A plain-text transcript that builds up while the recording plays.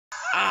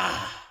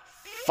Ah,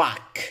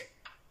 fuck.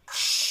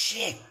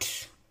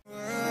 Shit.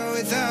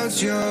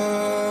 Without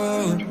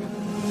you.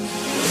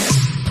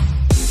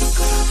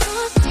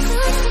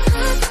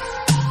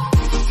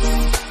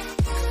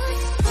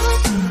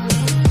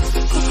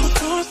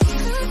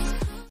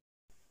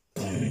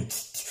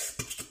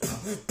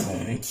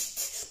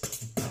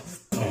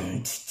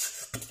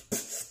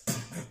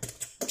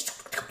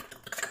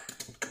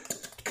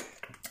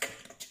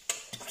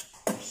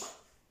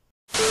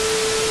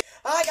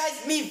 Hi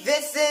guys, me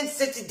Vincent.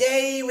 So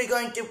today we're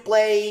going to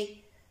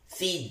play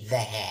Feed the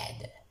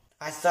Head.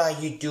 I saw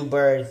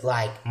YouTubers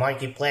like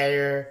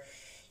Markiplier,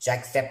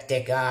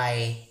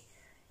 Jacksepticeye,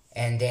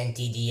 and then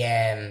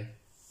TDM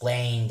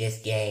playing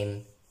this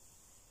game.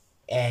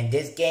 And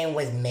this game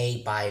was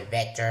made by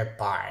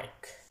VincentBitisBack.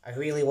 I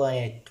really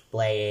wanted to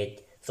play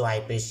it, so I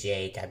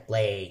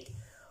played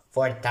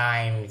 4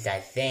 times, I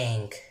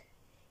think,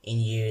 in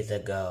years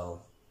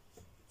ago.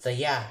 So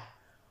yeah,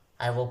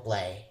 I will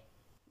play.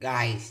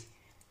 Guys,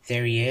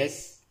 there he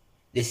is.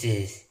 This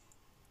is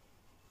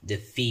the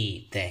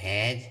Feed the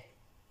Head.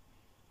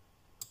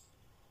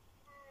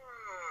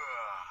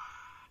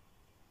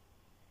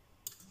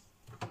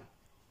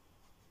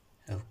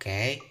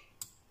 Okay.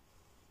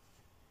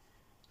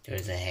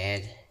 There's a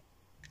head.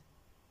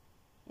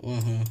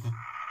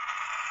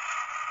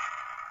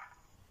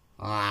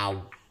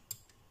 Wow.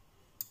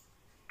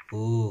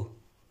 Ooh.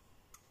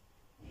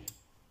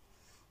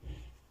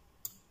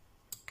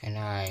 Can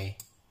I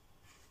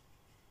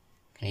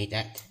eat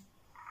that?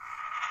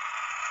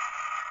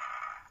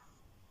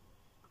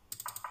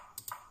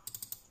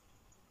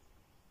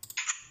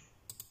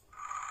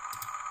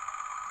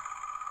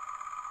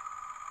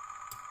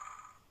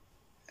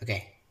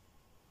 Okay.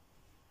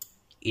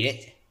 Eat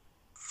it.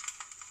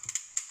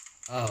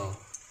 Oh.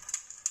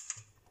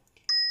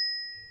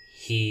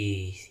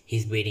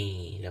 He's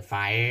breathing the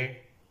fire.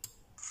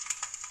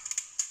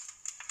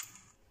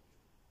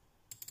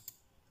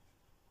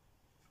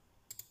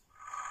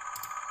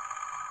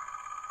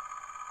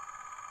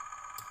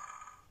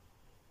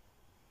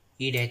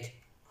 Eat it.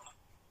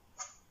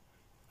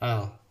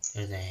 Oh,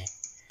 there's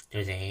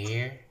a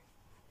hair.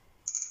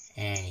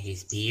 And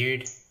his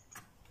beard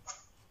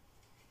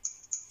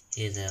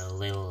is a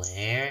little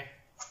hair.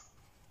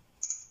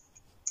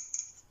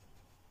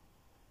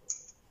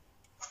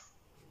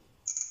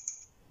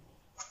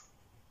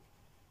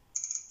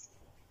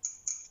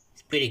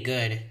 It's pretty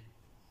good,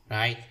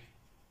 right?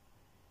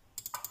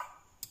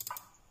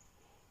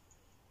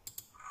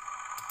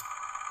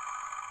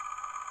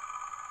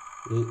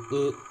 Ooh,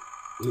 ooh,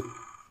 ooh.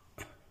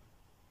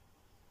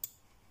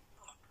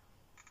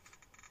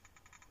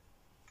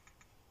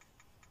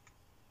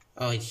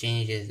 Oh, it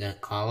changes the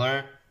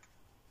color.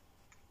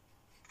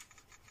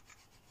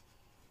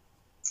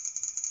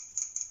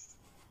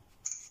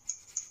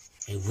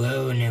 It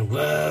won't.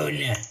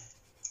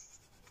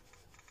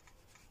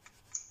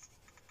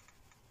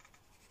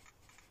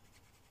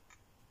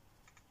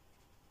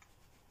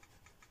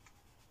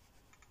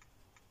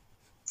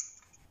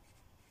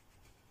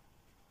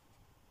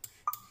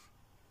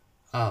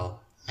 Oh,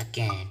 I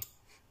can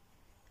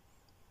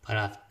put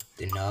off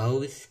the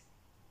nose.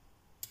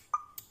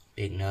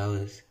 Big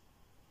nose.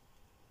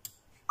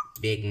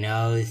 Big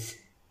nose.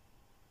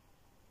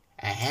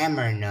 A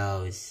hammer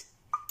nose.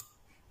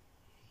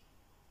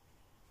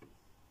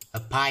 A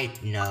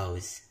pipe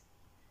nose.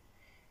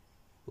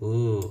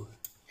 Ooh,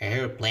 a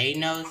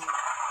airplane nose?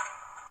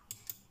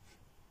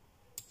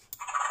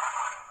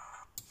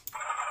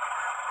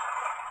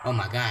 Oh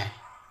my god.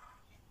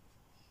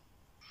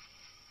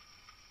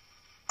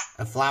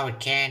 A flower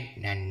can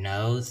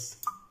nose.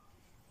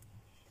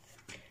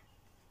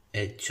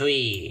 A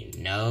tree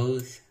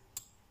nose.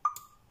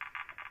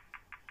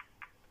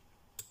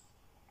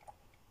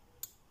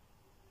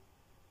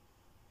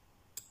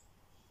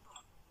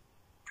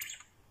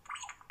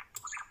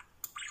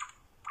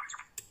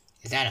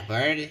 Is that a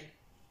bird?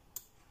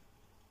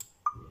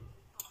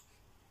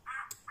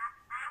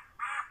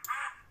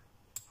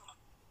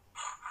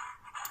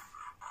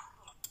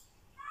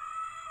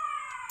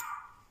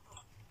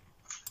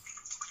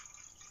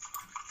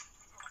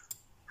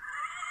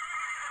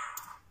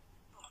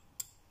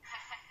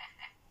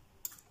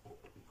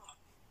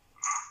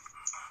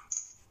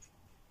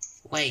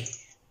 Wait.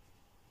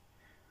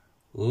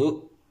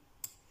 Ooh.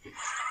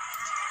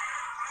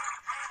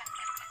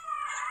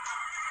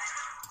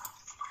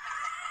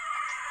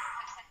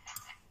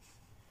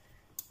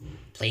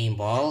 Playing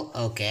ball,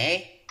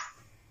 okay.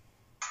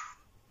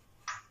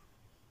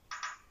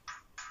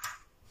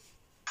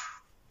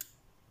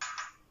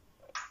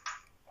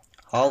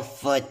 Whole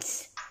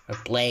Foots are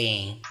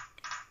playing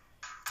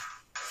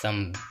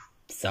some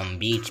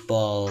beach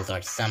balls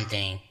or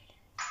something.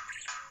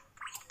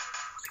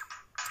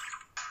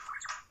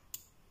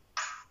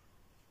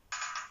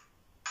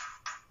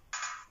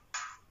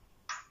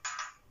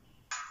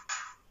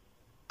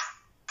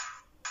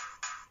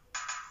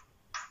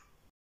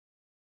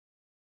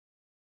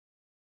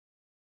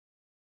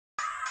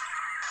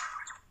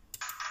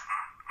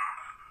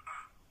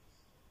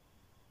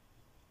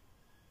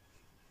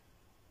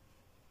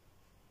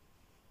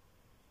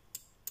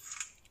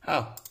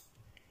 Oh,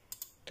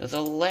 there's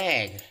a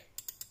leg.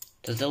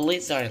 There's a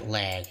lizard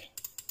leg.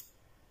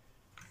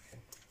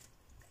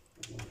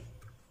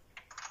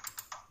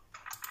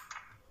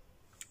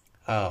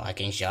 Oh, I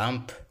can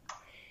jump.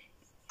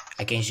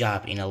 I can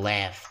jump in a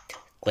left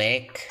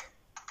click.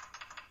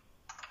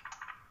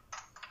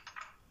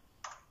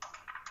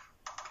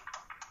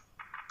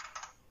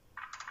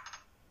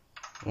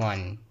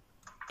 One,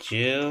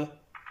 two,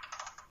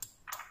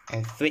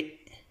 and three.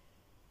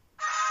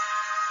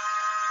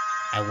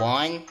 I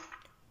won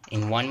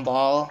in one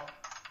ball.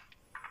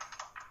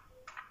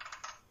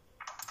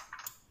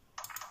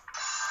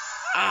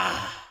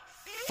 Ah,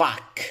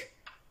 fuck.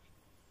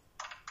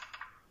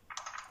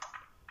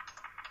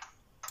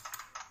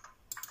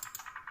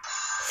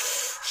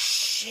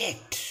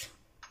 Shit.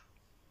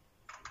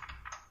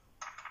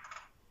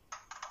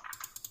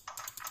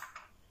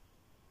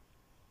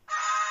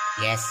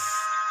 Yes.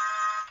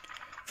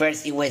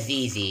 First it was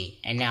easy,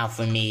 and now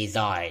for me it's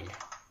hard.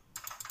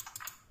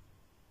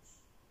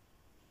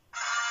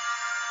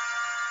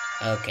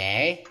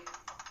 Okay.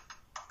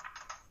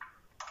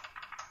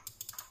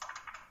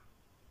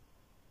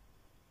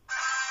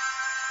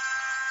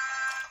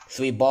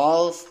 Three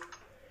balls.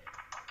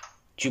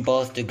 Two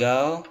balls to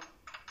go.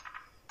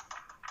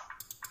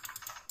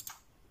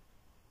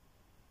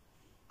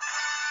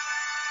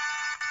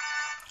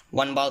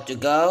 One ball to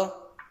go.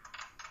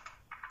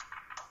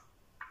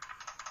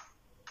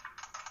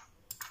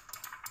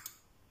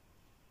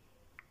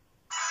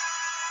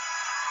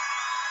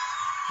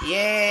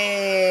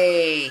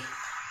 Yay!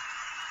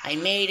 I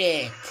made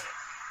it!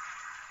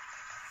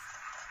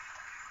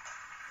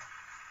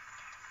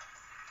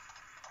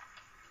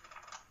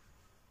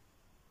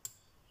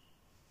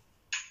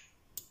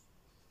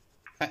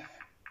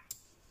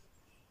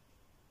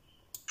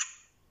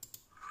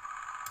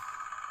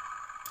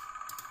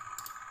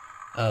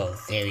 Oh,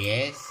 there he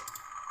is.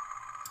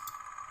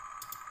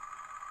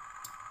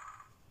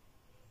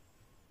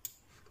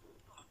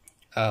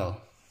 Oh,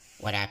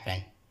 what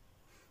happened?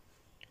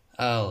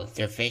 Oh,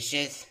 they're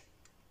fishes?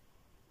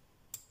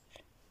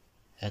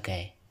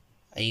 Okay.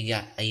 Are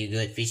you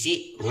good,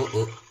 fishy?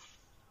 Good.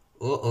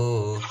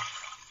 Oh,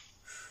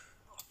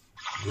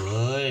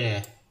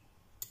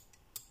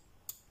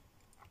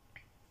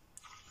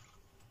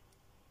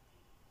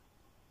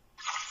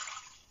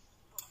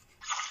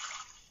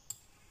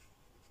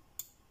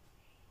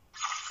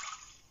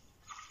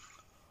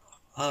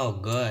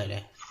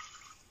 good.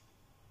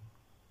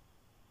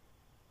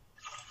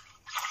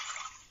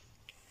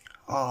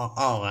 Oh,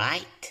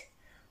 alright.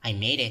 I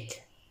made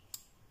it.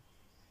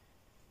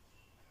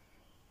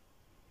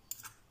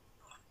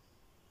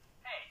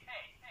 Hey.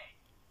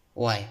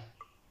 What?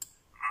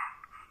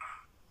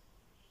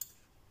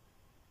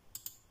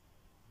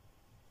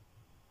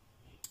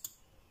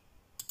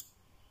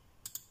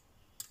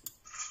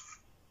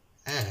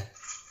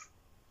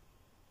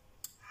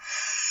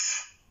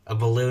 A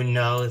balloon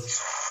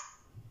nose.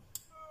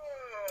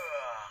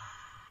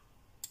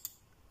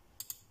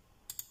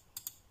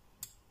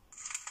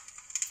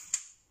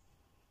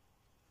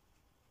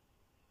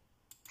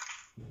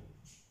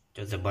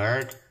 There's a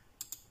bird.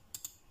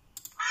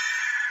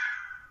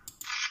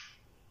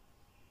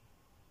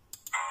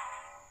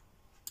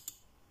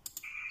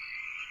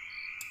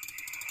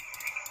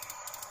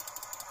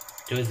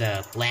 There's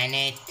a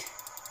planet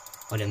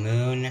or the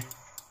moon.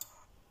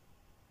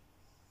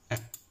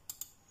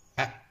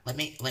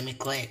 Let me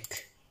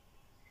click.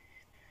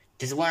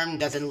 This worm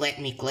doesn't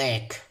let me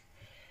click.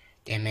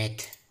 Damn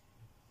it.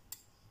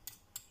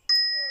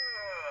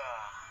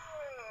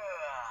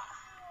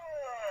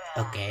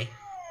 Okay.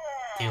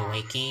 They're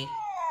waking.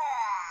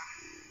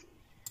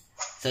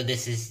 So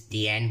this is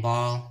the end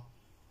ball.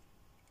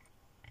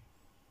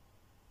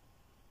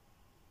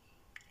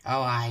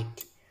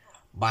 Alright.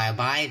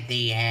 Bye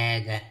the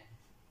head.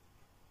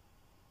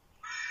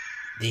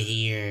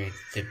 The ear,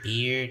 the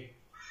beard.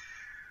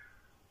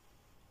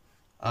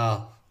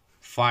 Oh,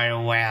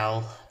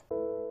 farewell.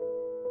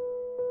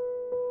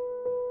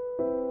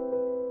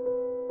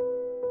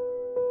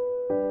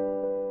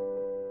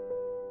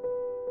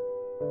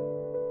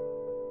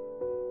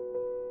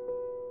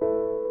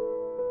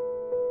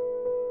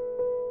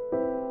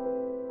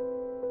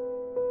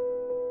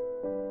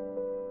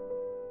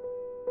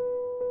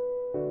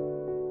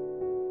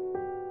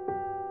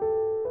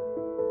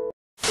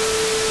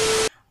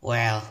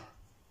 Well,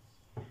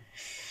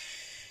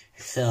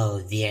 so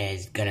there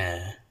is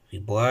gonna be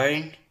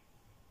born,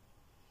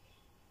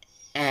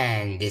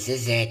 and this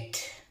is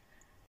it.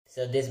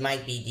 So this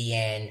might be the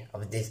end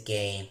of this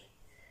game.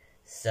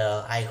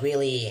 So I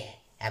really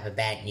have a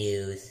bad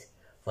news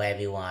for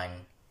everyone.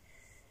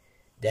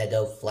 The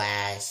Adobe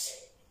Flash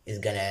is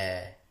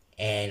gonna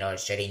end or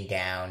shutting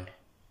down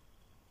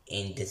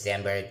in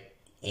December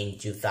in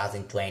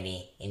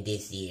 2020, in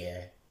this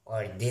year,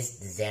 or this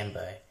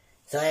December.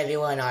 So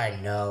everyone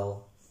already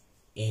know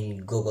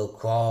in Google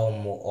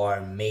Chrome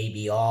or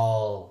maybe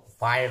all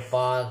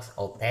Firefox,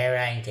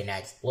 Opera,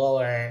 Internet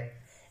Explorer,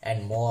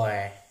 and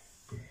more.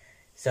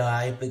 So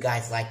I hope you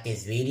guys like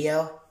this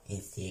video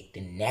and see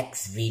you in the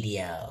next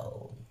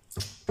video.